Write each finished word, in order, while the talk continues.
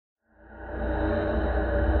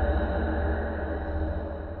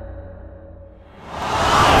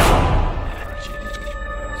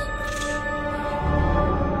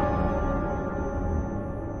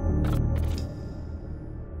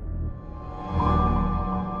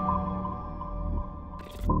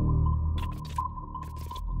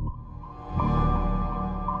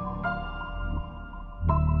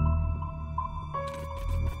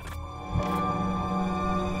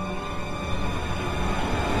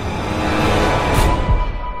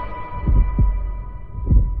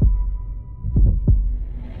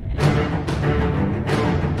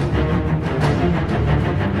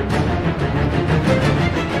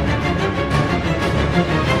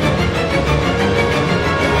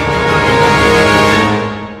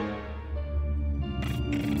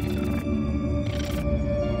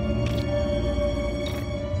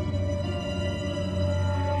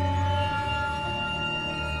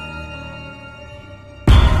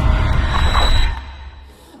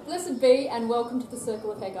be, and welcome to the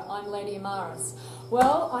Circle of Heka. I'm Lady Amaris.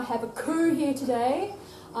 Well, I have a crew here today.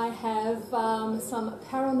 I have some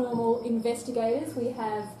paranormal investigators. We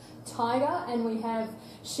have Tiger and we have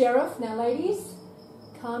Sheriff. Now ladies,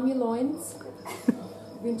 calm your loins.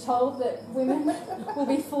 I've been told that women will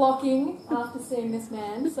be flocking after seeing this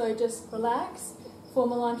man, so just relax,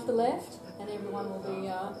 form a line to the left, and everyone will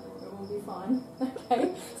be fine.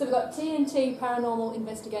 Okay, so we've got TNT Paranormal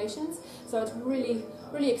Investigations, so it's really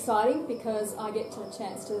exciting because I get a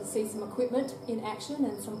chance to see some equipment in action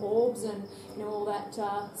and some orbs and all that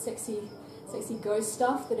sexy ghost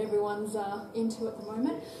stuff that everyone's into at the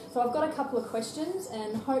moment. So I've got a couple of questions,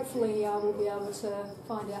 and hopefully we'll be able to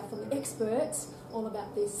find out from the experts all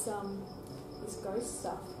about this this ghost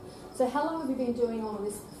stuff. So how long have you been doing all of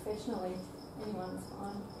this professionally? Anyone's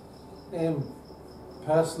fine.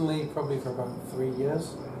 Personally, probably for about 3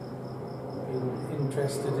 years. Been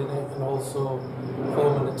interested in it and also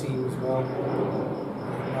forming a team as well.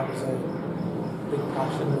 And that was a big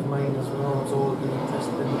passion of mine as well. I was always been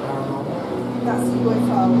interested in the paranormal. That's a good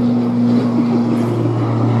phone.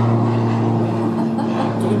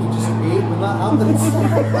 Don't you just hate when that happens?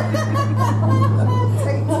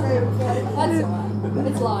 Take two. That's alright.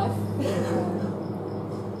 It's life.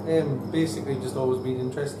 Basically, just always been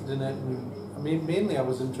interested in it. And, I mean, mainly I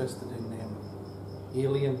was interested in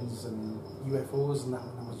aliens and UFOs and that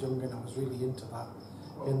when I was younger, and I was really into that.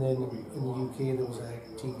 And then in the UK there was a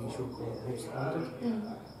TV show called Most Haunted,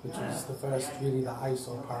 which was the first really that I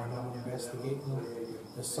saw paranormal investigating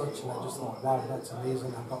as such, and I just thought, wow, that's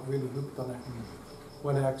amazing. I got really hooked on it, and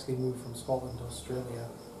when I actually moved from Scotland to Australia,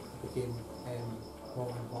 I became more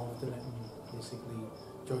involved in it and basically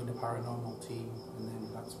joined the paranormal team, and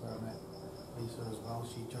then that's where I met Lisa as well.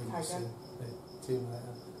 She joined the team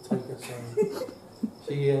later. Tiger, sorry.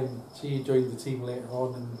 She joined the team later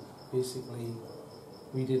on, and basically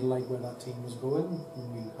we didn't like where that team was going,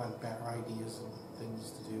 and we had better ideas and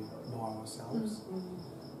things to do more ourselves.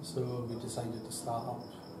 So we decided to start up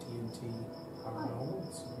TNT Paranormal.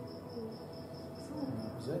 So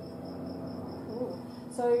that was it. Cool.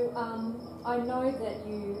 So I know that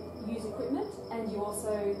you use equipment, and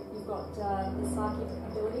you've got the psychic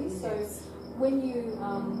abilities. So when you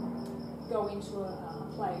go into a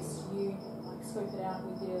place, you scope it out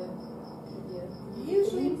with your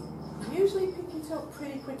Usually pick it up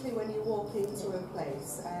pretty quickly when you walk into a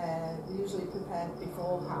place. Usually prepared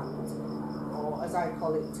beforehand, or as I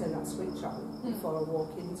call it, turn that switch on before I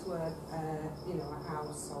walk into a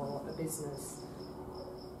house or a business.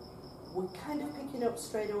 We're kind of picking up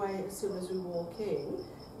straight away as soon as we walk in.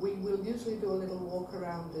 We will usually do a little walk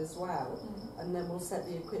around as well, and then we'll set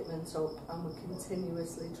the equipment up, and we're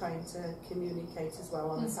continuously trying to communicate as well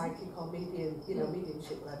on a psychic or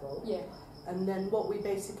mediumship level. Yeah. And then what we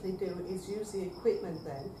basically do is use the equipment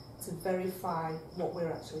then to verify what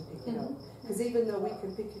we're actually picking up. Because even though we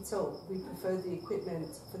can pick it up, we prefer the equipment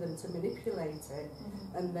for them to manipulate it,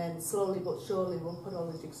 and then slowly but surely we'll put all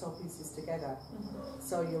the jigsaw pieces together.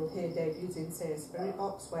 So you'll hear Dave using, say, a spirit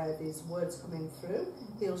box where there's words coming through.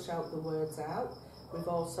 He'll shout the words out. We've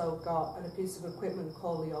also got a piece of equipment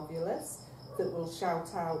called the ovulus that will shout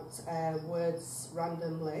out words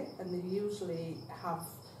randomly, and they usually have,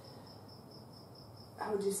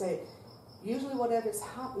 how would you say it? Usually whatever's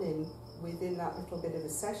happening within that little bit of a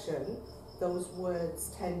session, those words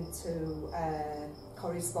tend to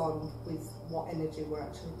correspond with what energy we're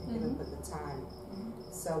actually picking up at the time.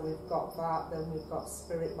 So we've got that, then we've got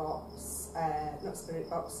spirit box,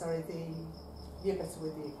 you're better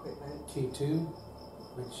with the equipment. K2,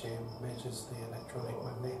 which measures the electronic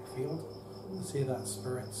magnetic field. You see that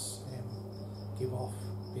spirits give off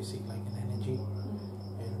basically like an energy,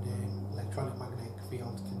 and electronic magnetic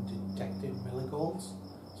field can detect it in milligauss.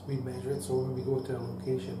 So we measure it. So when we go to a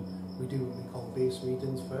location, we do what we call base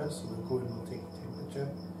readings first. So we'll go in, we'll take the temperature,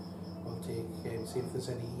 we'll take see if there's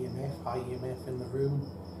any EMF, high EMF in the room,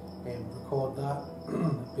 and record that.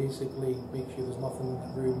 Basically make sure there's nothing in the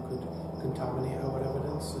room could contaminate our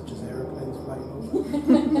evidence, such as aeroplanes flying over.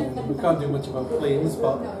 We can't do much about planes,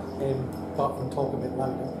 but apart from talk a bit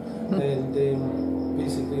louder. And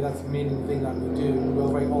basically that's the main thing that we do. We'll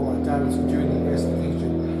write all that down, so during the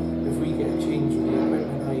investigation, if we get a change with the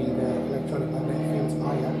equipment, i.e. the electronic magnetic field's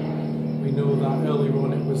higher, we know that earlier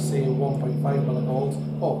on it was, say, 1.5 millivolts,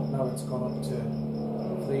 now it's gone up to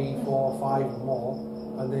 3, 4, 5 or more,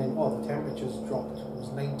 and then the temperature's dropped, it was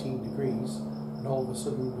 19 degrees, and all of a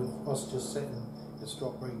sudden with us just sitting, it's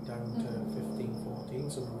dropped right down to 15, 14,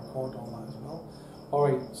 so we record all that as well.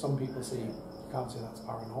 Alright, some people say you can't say that's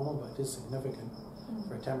paranormal, but it is significant.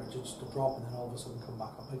 for a temperature just to drop and then all of a sudden come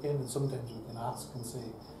back up again. And sometimes we can ask and say,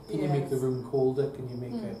 can you make the room colder? Can you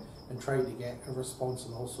make it, and try to get a response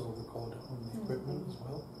and also record it on the equipment as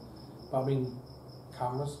well. But I mean,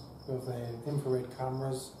 cameras, with infrared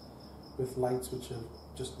cameras with lights which are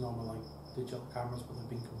just normal like digital cameras but they've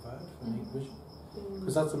been converted for night vision.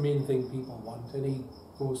 Because that's the main thing people want. Any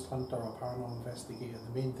ghost hunter or paranormal investigator,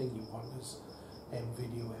 the main thing you want is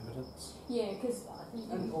video evidence. Yeah, because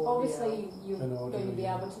obviously you're going to be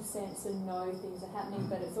able to sense and know things are happening,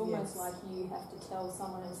 but it's almost like you have to tell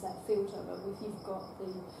someone it's that filter. But if you've got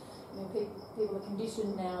the, people are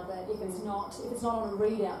conditioned now that if it's not on a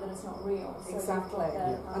readout, then it's not real. So exactly,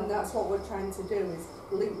 and that's what we're trying to do is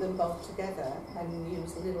link them both together and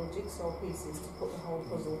use little jigsaw pieces to put the whole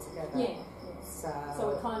puzzle together. Yeah. So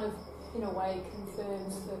it kind of, in a way,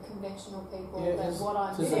 confirms for conventional people that what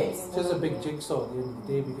I'm doing. It is a big jigsaw at the end of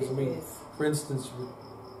the day because, I mean, for instance,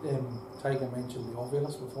 Tiger mentioned the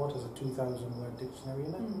Ovilus before, it has a 2,000 word dictionary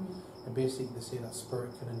in it. And basically they say that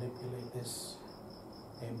spirit can manipulate this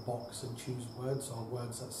box and choose words or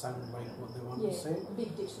words that sound like what they want to say. A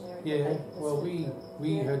big dictionary. Yeah, well, we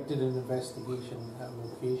did an investigation at a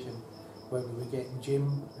location where we were getting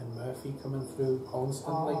Jim and Murphy coming through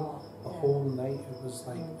constantly the whole night. It was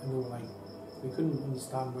like, and we couldn't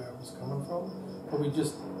understand where it was coming from, but we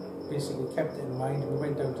just basically kept it in mind. We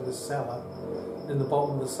went down to the cellar. In the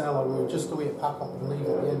bottom of the cellar, we were just away to pack up and leave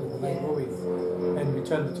at the end of the night, were we? And we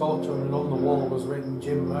turned the torch on, and on the wall was written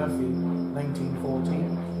Jim Murphy, 1914.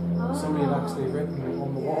 Somebody had actually written it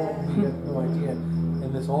on the wall, and we had no idea.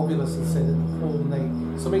 And this Ovilus had said it the whole night.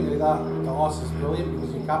 Something like that to us is brilliant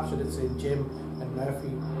because you captured it saying Jim and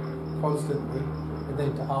Murphy constantly, and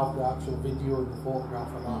then to have the actual video and the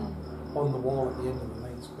photograph of that on the wall at the end of the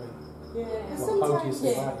night is great. Well, how do you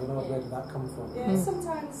say that? Where did that come from? Yeah,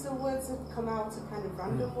 sometimes the words that come out are kind of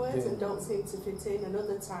random words and don't seem to fit in, and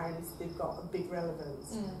other times they've got a big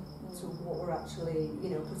relevance to what we're actually,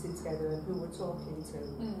 putting together and who we're talking to,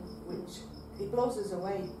 which it blows us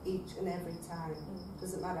away each and every time.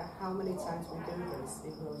 Doesn't matter how many times we do this,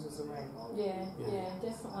 it blows us away. Yeah,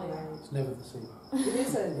 definitely. It's never the same. It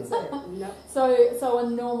isn't, is it? No. So a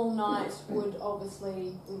normal night would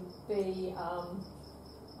obviously be.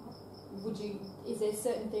 Is there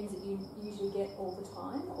certain things that you usually get all the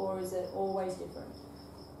time, or is it always different?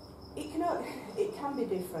 It can be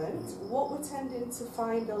different. What we're tending to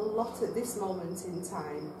find a lot at this moment in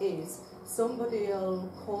time is somebody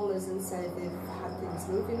will call us and say they've had things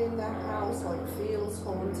moving in their house or it feels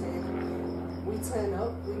haunted. We turn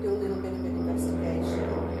up, we do a little bit of an investigation.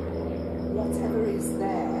 Whatever is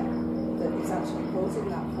there that is actually causing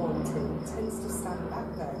that haunting tends to stand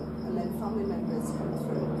back then, and then family members come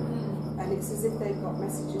through. And it's as if they've got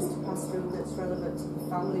messages to pass through that's relevant to the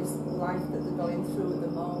family's life that they're going through at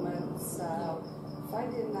the moment. So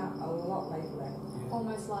finding that a lot lately.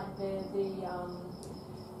 Almost like they're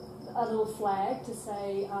a little flag to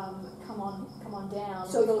say, come on down.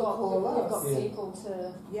 So they'll call us. We've got people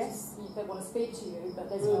that want to speak to you, but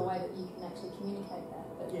there's no way that you can actually communicate that.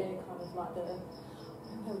 But they're kind of like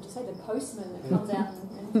how would you say, the postman that comes out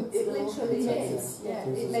and puts it literally is.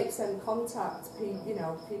 It makes them contact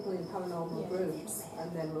people in paranormal groups,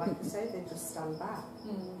 and then, like I say, they just stand back.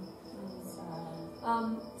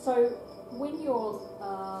 So when you're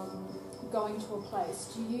going to a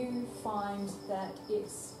place, do you find that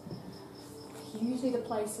it's usually the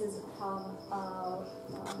places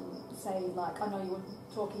say, like, I know you were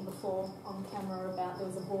talking before on camera about there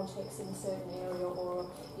was a vortex in a certain area, or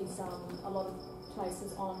is a lot of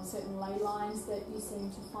places on certain ley lines that you seem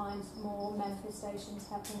to find more manifestations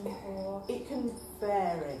happening, or? It can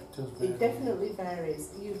vary. It definitely varies.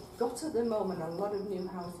 You've got at the moment a lot of new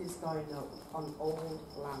houses going up on old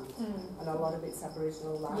land, and a lot of it's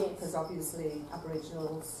Aboriginal land, because obviously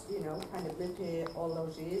Aboriginals, kind of lived here all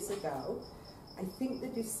those years ago. I think the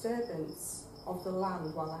disturbance of the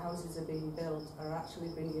land while the houses are being built are actually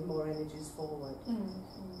bringing more energies forward.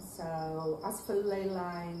 So as for ley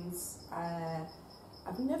lines,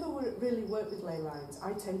 I've never really worked with ley lines.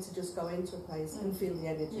 I tend to just go into a place and feel the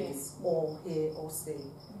energies, or hear or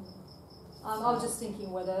see. I was just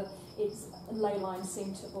thinking whether it's ley lines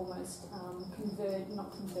seem to almost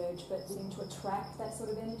not converge, but seem to attract that sort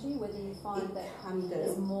of energy, whether you find that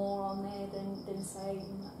there's more on there than say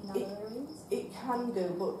in other areas? It can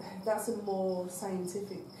do, but that's a more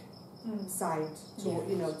scientific side to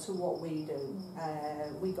what we do.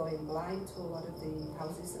 We go in blind to a lot of the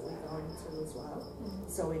houses that we go into as well.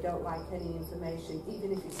 So we don't like any information,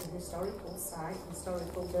 even if it's a historical site,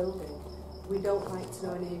 historical building. We don't like to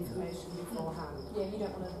know any information beforehand. Yeah, you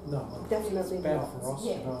don't want to. No, definitely it's bad not. for us.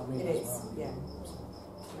 Yeah. You know what I mean? It is. Well. Yeah.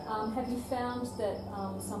 Have you found that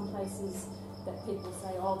some places that people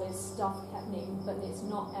say, oh, there's stuff happening, but it's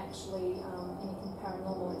not actually anything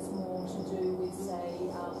paranormal, it's more to do with,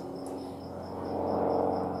 say,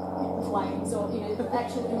 flames or,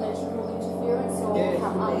 actual electrical interference or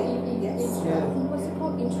what's it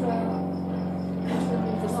called?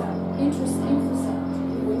 Infrasound,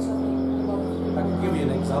 which I think a lot of people... I can give you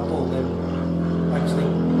an example. Actually,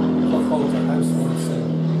 got called to a house once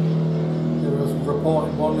and there was a report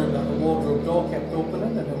in one room that the wardrobe door kept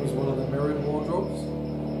opening and it was one of the mirrored wardrobes.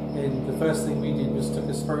 And the first thing we did was took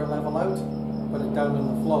a spirit level out, put it down on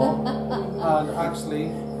the floor, and actually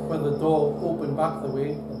when the door opened back the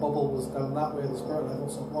way, the bubble was down that way, the spirit level,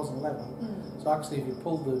 so it wasn't level. So actually if you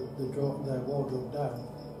pulled the wardrobe down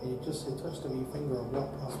and you just touched it with your finger or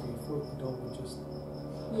walked past with your foot, the door would just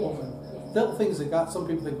open. Little things like that, some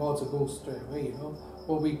people think, oh, it's a ghost straight away,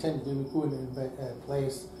 What we tend to do, we go into a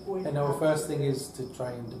place and our first thing is to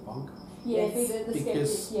try and debunk.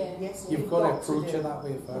 Because you've got to approach it that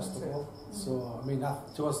way first of all. So, I mean,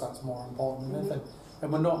 to us that's more important than anything.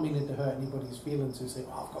 And we're not meaning to hurt anybody's feelings who say,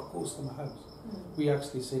 oh, I've got ghosts in my house. We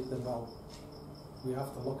actually say to them, well, we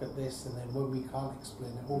have to look at this, and then when we can't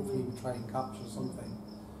explain it, hopefully we try and capture something.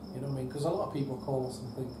 You know what I mean? Because a lot of people call us and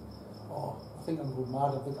think, oh, I think I'm going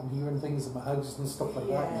mad, I think I'm hearing things in my house and stuff like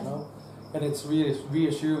that, And it's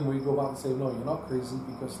reassuring when we go back and say, no, you're not crazy,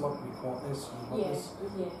 because look, we caught this, we got this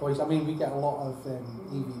voice. I mean, we get a lot of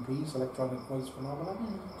EVPs, electronic voice phenomena,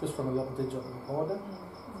 just from a little digital recorder.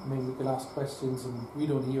 I mean, we can ask questions and we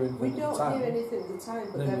don't hear anything at the time. We don't hear anything at the time,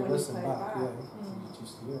 but then when you listen back, you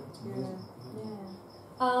just hear it. It's amazing.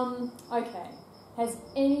 Okay. Has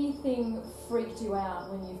anything freaked you out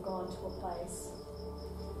when you've gone to a place?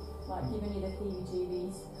 Like given you the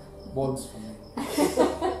heebie-jeebies? Once for me.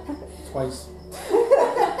 Twice.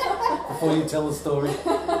 Before you tell the story.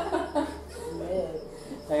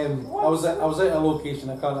 I was at a location,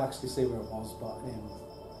 I can't actually say where it was, but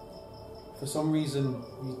for some reason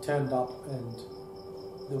we turned up and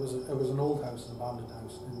it was an old house, an abandoned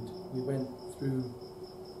house, and we went through.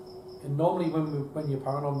 And normally when you're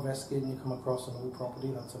paranormal investigating, you come across an old property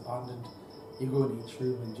that's abandoned, you go in each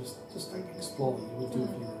room and just like explore it. You would do it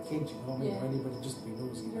if you were a kid, you know what I mean? Or anybody just to be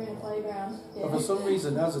nosy. You're in a playground. But for some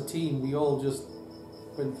reason, as a team, we all just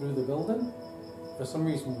went through the building. For some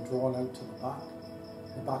reason, we were drawn out to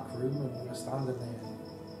the back room, and we were standing there, and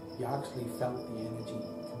you actually felt the energy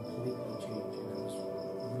completely change, and it was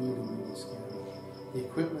really, really scary. The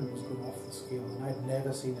equipment was going off the scale, and I'd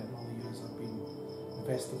never seen it in all the years I've been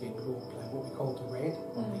investigating role play, what we call the red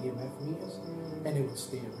on the EMF meters, and it would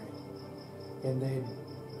stay red. And then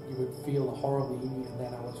you would feel a horrible heat, and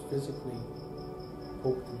then I was physically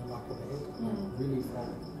poked in the back of the head. I really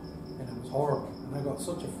felt it, and it was horrible. And I got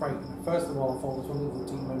such a fright. First of all, I thought it was one of the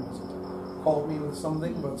team members had caught me with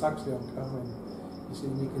something, but it's actually on camera.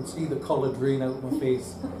 You can see the colour drain out my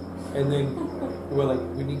face. And then we were like,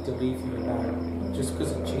 we need to leave here now, just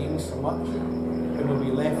because it changed so much. And when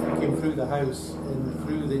we left, we came through the house and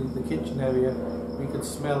through the kitchen area, we could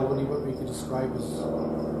smell only what we could describe as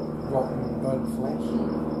rotten, burnt flesh,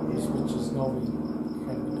 which is normally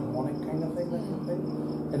kind of a demonic kind of thing,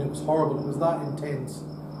 and it was horrible. It was that intense.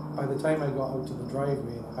 By the time I got out to the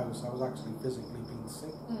driveway of the house, I was actually physically being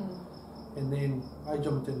sick. And then I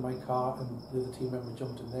jumped in my car, and the other team member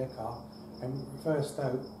jumped in their car, and first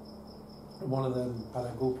out, one of them had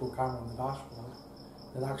a GoPro camera on the dashboard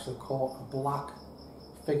that actually caught a black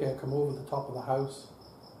figure come over the top of the house,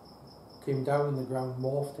 came down on the ground,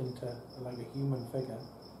 morphed into like a human figure,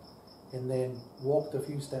 and then walked a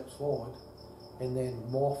few steps forward, and then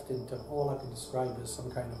morphed into all I can describe as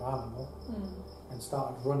some kind of animal, and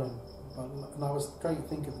started running. And I was trying to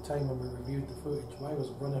think at the time when we reviewed the footage why I was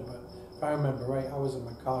running, but if I remember right, I was in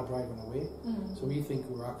my car driving away, so we think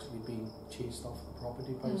we were actually being chased off the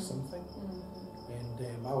property by something.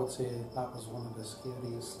 And I would say that was one of the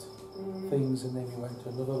scariest things. And then we went to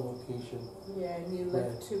another location. Yeah, and you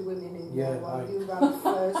left two women in there while you ran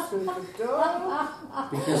first through the door.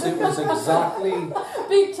 Because it was exactly...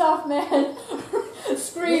 Big tough man,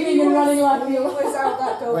 screaming and running like you. Always out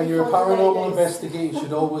that door. When you're a paranormal investigator, you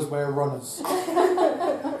should always wear runners.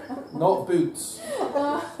 Not boots.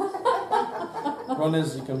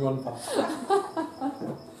 Runners you can run past.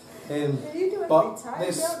 But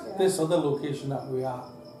this other location that we at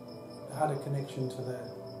had a connection to the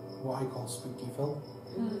what I call spooky film.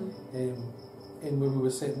 And when we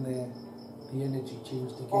were sitting there, the energy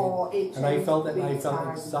changed again, and I felt it, and I felt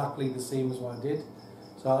exactly the same as what I did.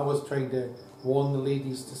 So I was trying to warn the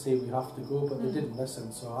ladies to say we have to go, but they didn't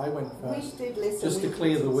listen. So I went first, we did listen, just to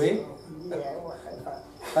clear the way. Yeah, whatever.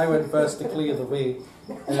 I went first to clear the way.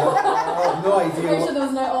 I have no idea. Make sure there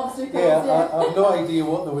was no obstacles. Yeah, I have no idea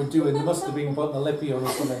what they were doing. They must have been putting a lippy on or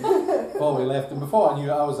something before we left. And before I knew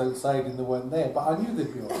it, I was outside and they weren't there. But I knew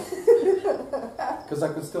they'd be alright. Because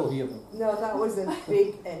I could still hear them. No, that was a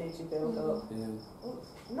big energy build-up. Yeah.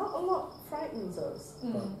 Not a lot frightens us.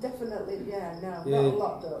 Definitely, not Yeah, a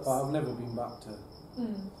lot does. But I've never been back to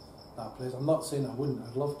that place. I'm not saying I wouldn't.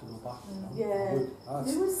 I'd love to go back. I would.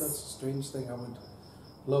 That's a strange thing. I would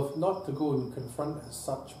love not to go and confront it as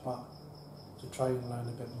such, but to try and learn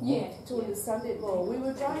a bit more. Yeah, to understand it more. We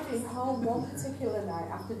were driving home one particular night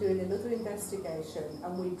after doing another investigation,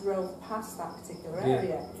 and we drove past that particular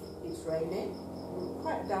area. It's raining,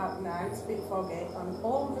 quite a dark night, a bit foggy, and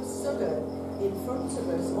all of a sudden, in front of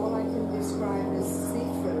us, all I can describe as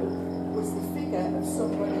see-through was the figure of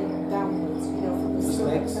somebody downwards, from the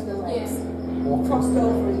stomach to the legs. Crossed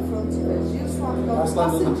over in front of us. You slammed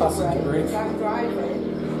on the passenger brake as I'm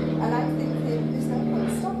driving, and I'm thinking, there's no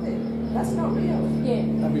point stopping. That's not real.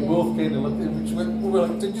 Yeah. And we both kind of looked at him, we were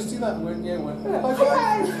like, did you see that? And we went, yeah, we went,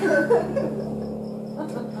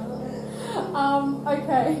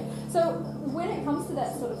 okay. So when it comes to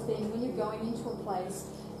that sort of thing, when you're going into a place,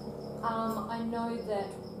 I know that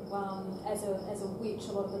as a witch,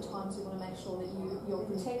 a lot of the times you want to make sure that you're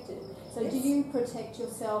protected. So do you protect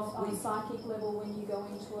yourself on a psychic level when you go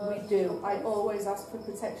into a... We do. I always ask for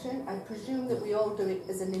protection. I presume that we all do it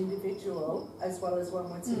as an individual as well as when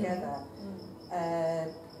we're together.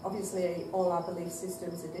 Obviously, all our belief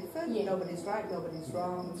systems are different. Nobody's right, nobody's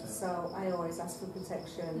wrong. So I always ask for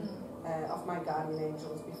protection of my guardian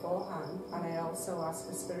angels beforehand, and I also ask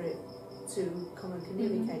for spirit to come and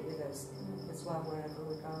communicate with us as well wherever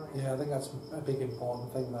we're going. Yeah, I think that's a big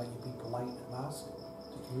important thing, that you be polite and ask to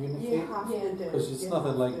communicate. You have to do. Because it's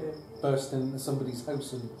nothing like bursting into somebody's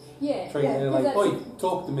house and trying to like, oi,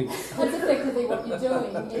 talk to me. That's effectively what you're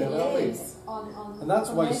doing. It is on and that's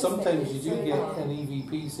why their sometimes you perspective. do get an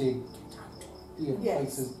EVP saying,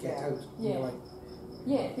 get out. And you're like,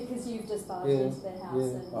 because you've just barged into their house.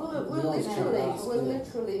 And we're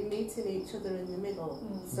literally meeting each other in the middle.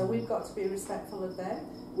 So we've got to be respectful of them.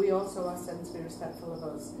 We also ask them to be respectful of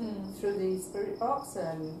us. Through the spirit box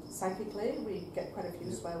and psychically, we get quite a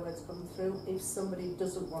few swear words come through if somebody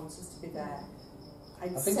doesn't want us to be there. I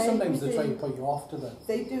think sometimes they try to put you off to them.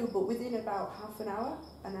 They do, but within about half an hour,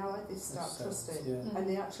 they start trusting. And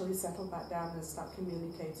they actually settle back down and start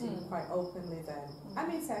communicating quite openly then. I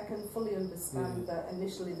mean, I can fully understand that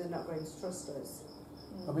initially they're not going to trust us.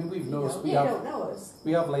 I mean, we've noticed they don't know us.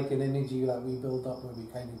 We have like an energy that we build up where we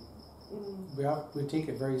kind of we take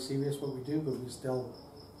it very serious what we do, but we still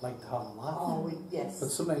like to have a laugh. Yes. But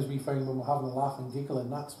sometimes we find when we're having a laugh and giggling,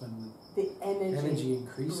 that's when the energy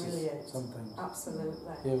increases sometimes.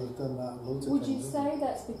 Absolutely. Yeah, we've done that loads of Would times. you say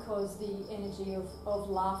that's because the energy of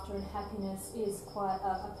laughter and happiness is quite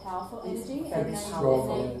a powerful energy, very and strong,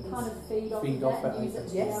 they kind of feed off that and use it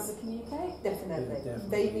to be able to communicate? Definitely. Definitely.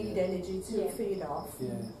 They need energy to feed off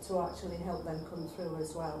to actually help them come through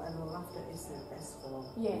as well, and the laughter is their best form.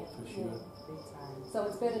 For sure. Big time. So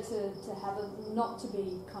it's better to have not to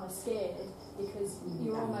be kind of scared, because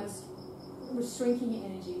you're almost shrinking your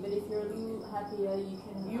energy, but if you're a little happier, you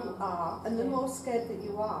can... You are, and the more scared that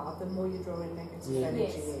you are, the more you're drawing negative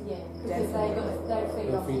energy in. Because they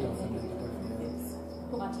feed off the negative. Yes.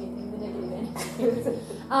 Put my teeth in the negative energy.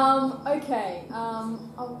 Okay,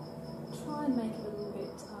 I'll try and make it a little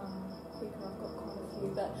bit quicker. I've got quite a few,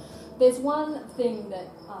 but there's one thing that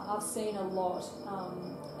I've seen a lot,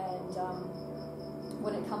 and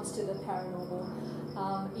when it comes to the paranormal,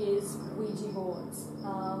 is Ouija boards,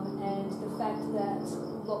 and the fact that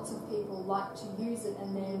lots of people like to use it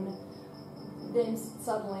and then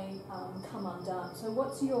suddenly come undone. So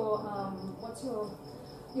what's your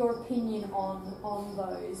opinion on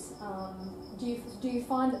those? Do you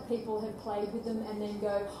find that people have played with them and then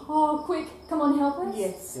go, oh, quick, come on, help us?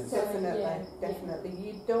 Yes, So, definitely.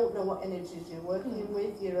 You don't know what energies you're working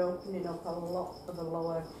with. You're opening up a lot of a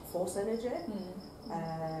lower force energy.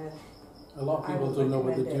 A lot of people don't know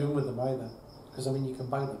what they're doing with them either. Because, I mean, you can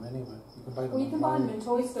buy them anywhere. You can buy them Well, you can buy them in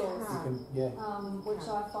toy stores, which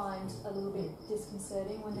I find a little bit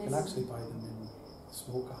disconcerting. When you can actually buy them in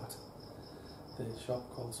Smoke Art. The shop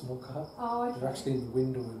called Smoke Art. Oh, okay. They're actually in the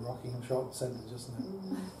window in Rockingham Shopping Centre just now.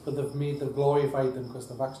 But they've glorified them because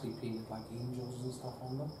they've actually painted like angels and stuff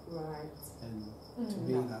on them. Right. And to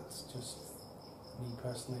me, that's just, me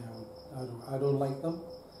personally, I don't like them.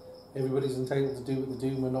 Everybody's entitled to do what they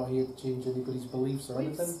do, and we're not here to change anybody's beliefs or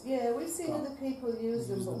anything. We've seen other people use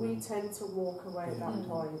them, but we tend to walk away at that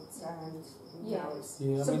point. And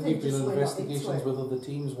I mean, we've been on investigations with other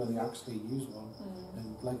teams where they actually use one,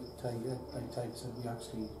 and like types that we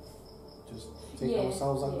actually just take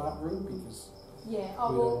ourselves out that route because yeah. we Oh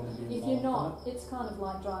don't well, want to be if you're involved not, it's kind of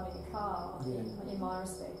like driving a car. In my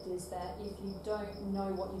respect, is that if you don't know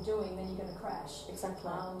what you're doing, then you're going to crash. Exactly.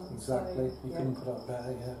 Exactly. So, You couldn't put it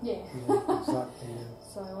better. yeah. Exactly. Yeah.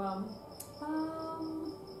 So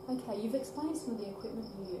okay, you've explained some of the equipment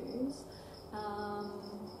you use.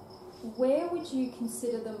 Where would you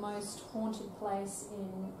consider the most haunted place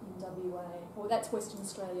in WA? Well, that's Western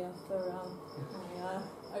Australia for my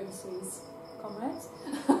overseas comrades.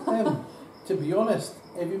 To be honest,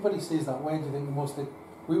 everybody says that. Where do you think the most?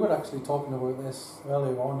 We were actually talking about this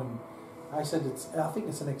earlier on, and I said I think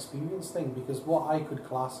it's an experience thing because what I could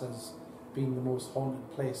class as being the most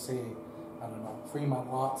haunted place, say, I don't know,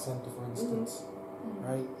 Fremantle Arts Centre, for instance,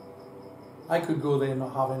 right? I could go there and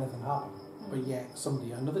not have anything happen. But yet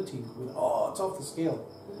another team could go, oh, it's off the scale.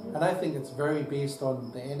 And I think it's very based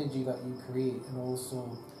on the energy that you create and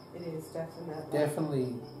also it is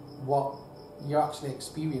definitely what you actually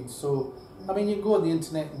experience. So, I mean, you can go on the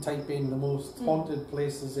internet and type in the most haunted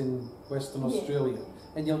places in Western Australia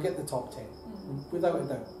and you'll get the top 10, without a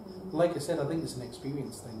doubt. Like I said, I think it's an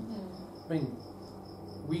experience thing. I mean,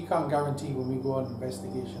 we can't guarantee when we go on an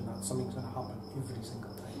investigation that something's going to happen every single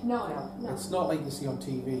time. No. It's not like you see on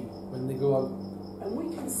TV when they go out. And we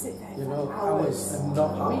can sit there for hours. And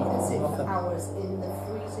not We can happen, sit nothing. for hours in the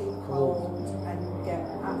freezing cold and get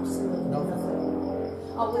absolutely nothing.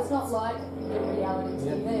 Oh, it's not like the reality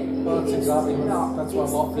TV. Well, that's exactly what, that's what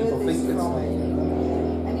a lot of people think it's like.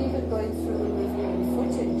 And even going through and reviewing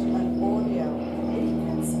footage and audio, we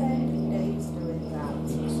can spend days doing that.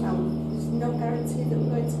 There's no guarantee that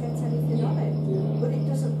we're going to get anything on it. But it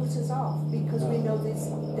doesn't put us off because we know there's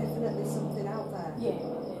definitely something out there.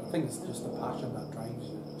 I think it's just the passion that drives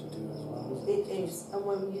you to do it as well. It is. And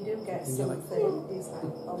when you do get And you're like, something, it's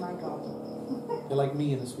like, oh my God. You're like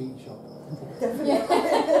me in a sweet shop.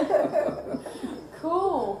 Definitely.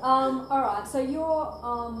 Cool. Alright, so you're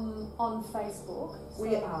on Facebook. So,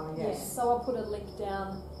 We are, yes. Yeah, so I'll put a link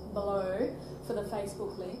down below for the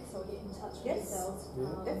Facebook link, so get in touch with yourselves.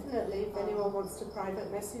 Definitely, if anyone wants to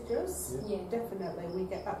private message us, definitely, we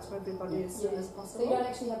get back to everybody as soon as possible. So you don't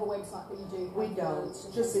actually have a website, but you do have We don't,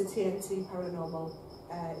 just the TNT Paranormal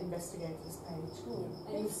Investigators page. Cool.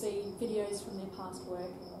 And you'll see videos from their past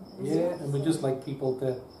work. And we just like people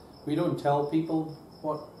to, we don't tell people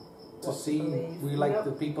what to see, we like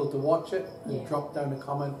the people to watch it and drop down a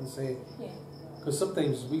comment and say, because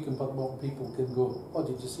sometimes we can put more people can go, oh,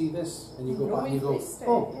 did you see this? And you go back and you go,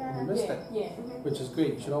 oh, you missed it. Which is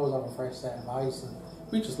great. You should always have a fresh set of eyes. And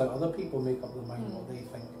we just let other people make up their mind what they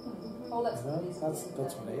think. Oh, that's what it is. That's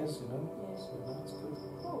what it is, you know. So that's good.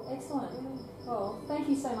 Oh, excellent. Well, thank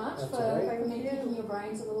you so much for me picking your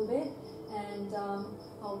brains a little bit. And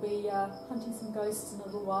I'll be hunting some ghosts in a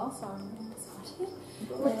little while, so I'm really excited.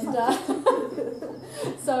 And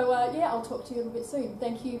so I'll talk to you a little bit soon.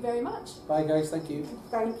 Thank you very much. Bye guys, thank you.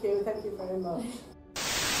 Thank you very much.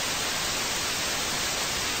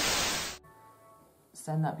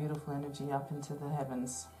 Send that beautiful energy up into the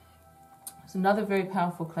heavens. There's another very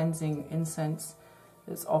powerful cleansing incense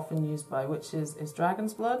that's often used by witches is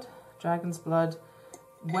dragon's blood. Dragon's blood,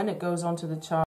 when it goes onto the chart,